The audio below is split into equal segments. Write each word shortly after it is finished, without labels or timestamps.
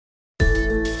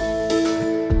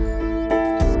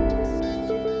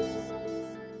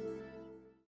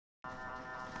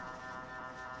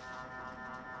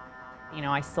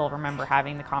I still remember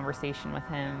having the conversation with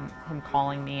him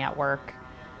calling me at work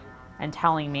and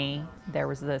telling me there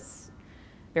was this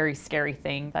very scary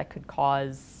thing that could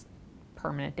cause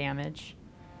permanent damage.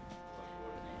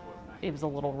 It was a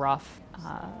little rough,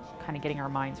 kind of getting our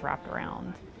minds wrapped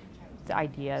around the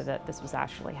idea that this was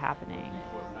actually happening.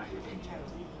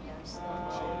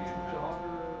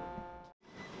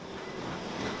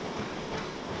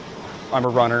 I'm a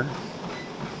runner.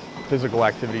 Physical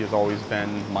activity has always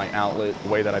been my outlet, the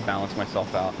way that I balance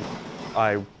myself out.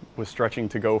 I was stretching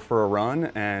to go for a run,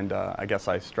 and I guess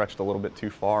I stretched a little bit too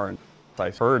far, and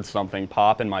I heard something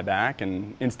pop in my back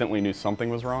and instantly knew something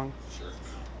was wrong.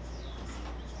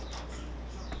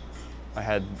 I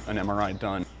had an MRI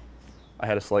done. I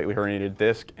had a slightly herniated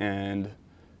disc and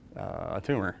a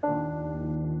tumor.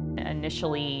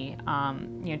 Initially,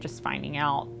 just finding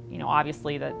out,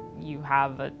 obviously that you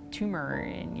have a tumor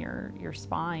in your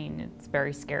spine, it's a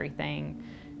very scary thing,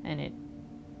 and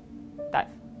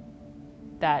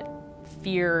that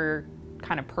fear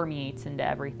kind of permeates into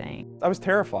everything. I was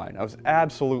terrified. I was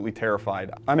absolutely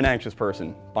terrified. I'm an anxious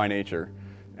person by nature,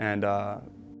 and I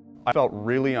felt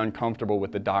really uncomfortable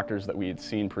with the doctors that we had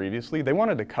seen previously. They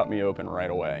wanted to cut me open right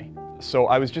away. So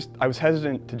I was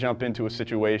hesitant to jump into a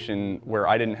situation where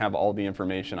I didn't have all the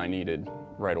information I needed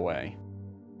right away.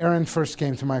 Aaron first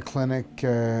came to my clinic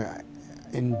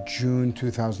in June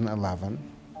 2011,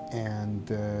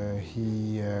 and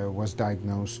he was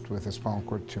diagnosed with a spinal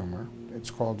cord tumor.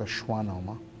 It's called a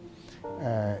Schwannoma.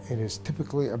 It is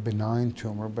typically a benign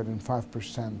tumor, but in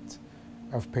 5%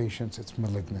 of patients it's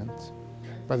malignant.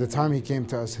 By the time he came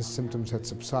to us, his symptoms had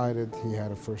subsided. He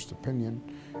had a first opinion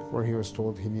where he was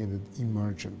told he needed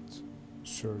emergent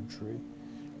surgery.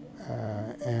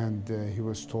 And he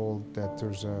was told that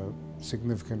there's a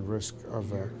significant risk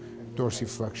of a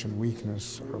dorsiflexion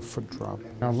weakness or a foot drop.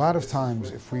 Now, a lot of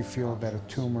times, if we feel that a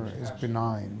tumor is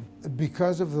benign,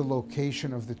 because of the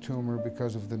location of the tumor,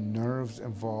 because of the nerves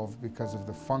involved, because of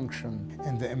the function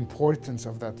and the importance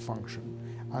of that function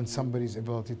on somebody's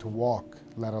ability to walk,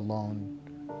 let alone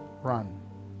run,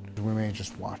 we may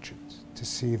just watch it to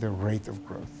see the rate of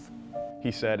growth.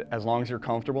 He said, as long as you're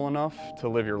comfortable enough to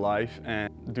live your life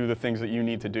and do the things that you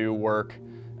need to do, work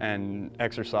and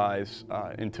exercise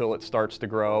until it starts to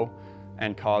grow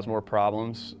and cause more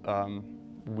problems,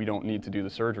 we don't need to do the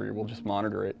surgery. We'll just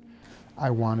monitor it. I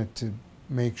wanted to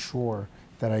make sure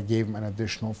that I gave him an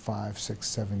additional 5, 6,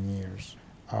 7 years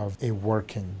of a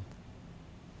working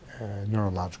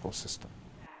neurological system.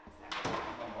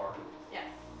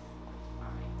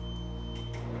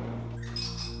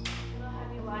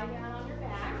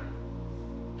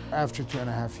 After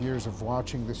 2.5 years of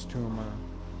watching this tumor,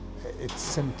 its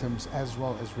symptoms as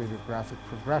well as radiographic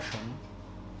progression,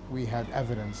 we had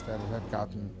evidence that it had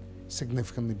gotten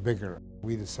significantly bigger.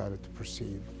 We decided to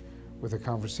proceed with a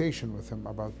conversation with him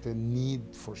about the need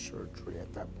for surgery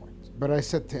at that point. But I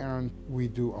said to Aaron, we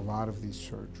do a lot of these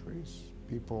surgeries.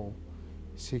 People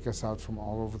seek us out from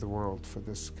all over the world for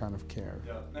this kind of care.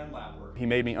 Yeah, and lab work. He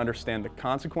made me understand the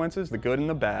consequences, the good and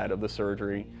the bad of the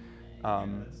surgery.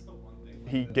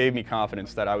 He gave me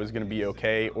confidence that I was going to be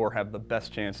okay or have the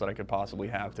best chance that I could possibly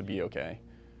have to be okay.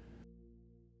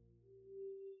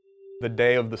 The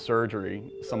day of the surgery,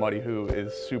 somebody who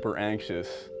is super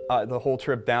anxious, the whole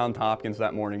trip down to Hopkins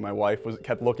that morning, my wife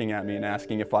kept looking at me and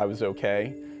asking if I was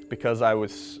okay because I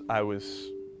was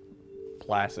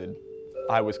placid.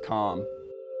 I was calm.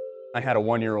 I had a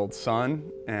 1-year-old son,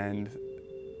 and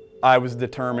I was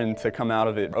determined to come out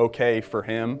of it okay for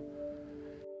him.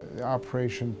 The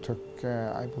operation took,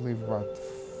 I believe, about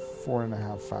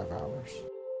 4.5, 5 hours.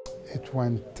 It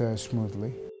went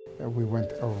smoothly. We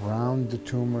went around the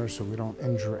tumor so we don't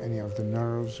injure any of the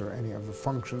nerves or any of the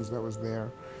functions that was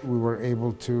there. We were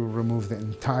able to remove the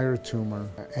entire tumor,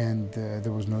 and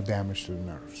there was no damage to the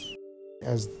nerves.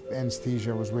 As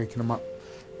anesthesia was waking him up,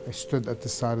 I stood at the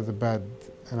side of the bed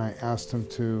and I asked him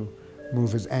to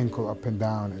move his ankle up and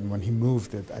down, and when he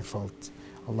moved it, I felt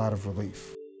a lot of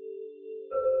relief.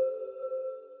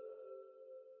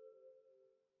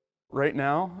 Right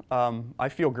now, I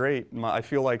feel great. I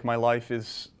feel like my life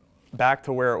is back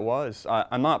to where it was.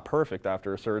 I'm not perfect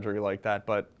after a surgery like that,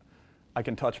 but I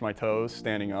can touch my toes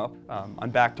standing up. I'm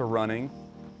back to running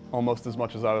almost as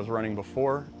much as I was running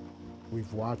before.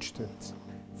 We've watched it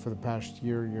for the past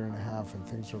year, year and a half, and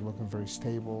things are looking very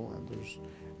stable, and there's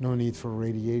no need for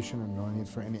radiation and no need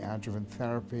for any adjuvant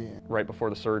therapy. Right before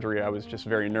the surgery, I was just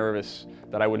very nervous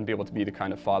that I wouldn't be able to be the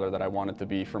kind of father that I wanted to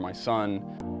be for my son.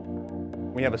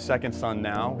 We have a second son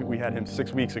now. We had him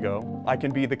 6 weeks ago. I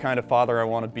can be the kind of father I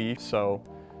want to be, so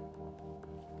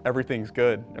everything's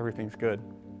good. Everything's good.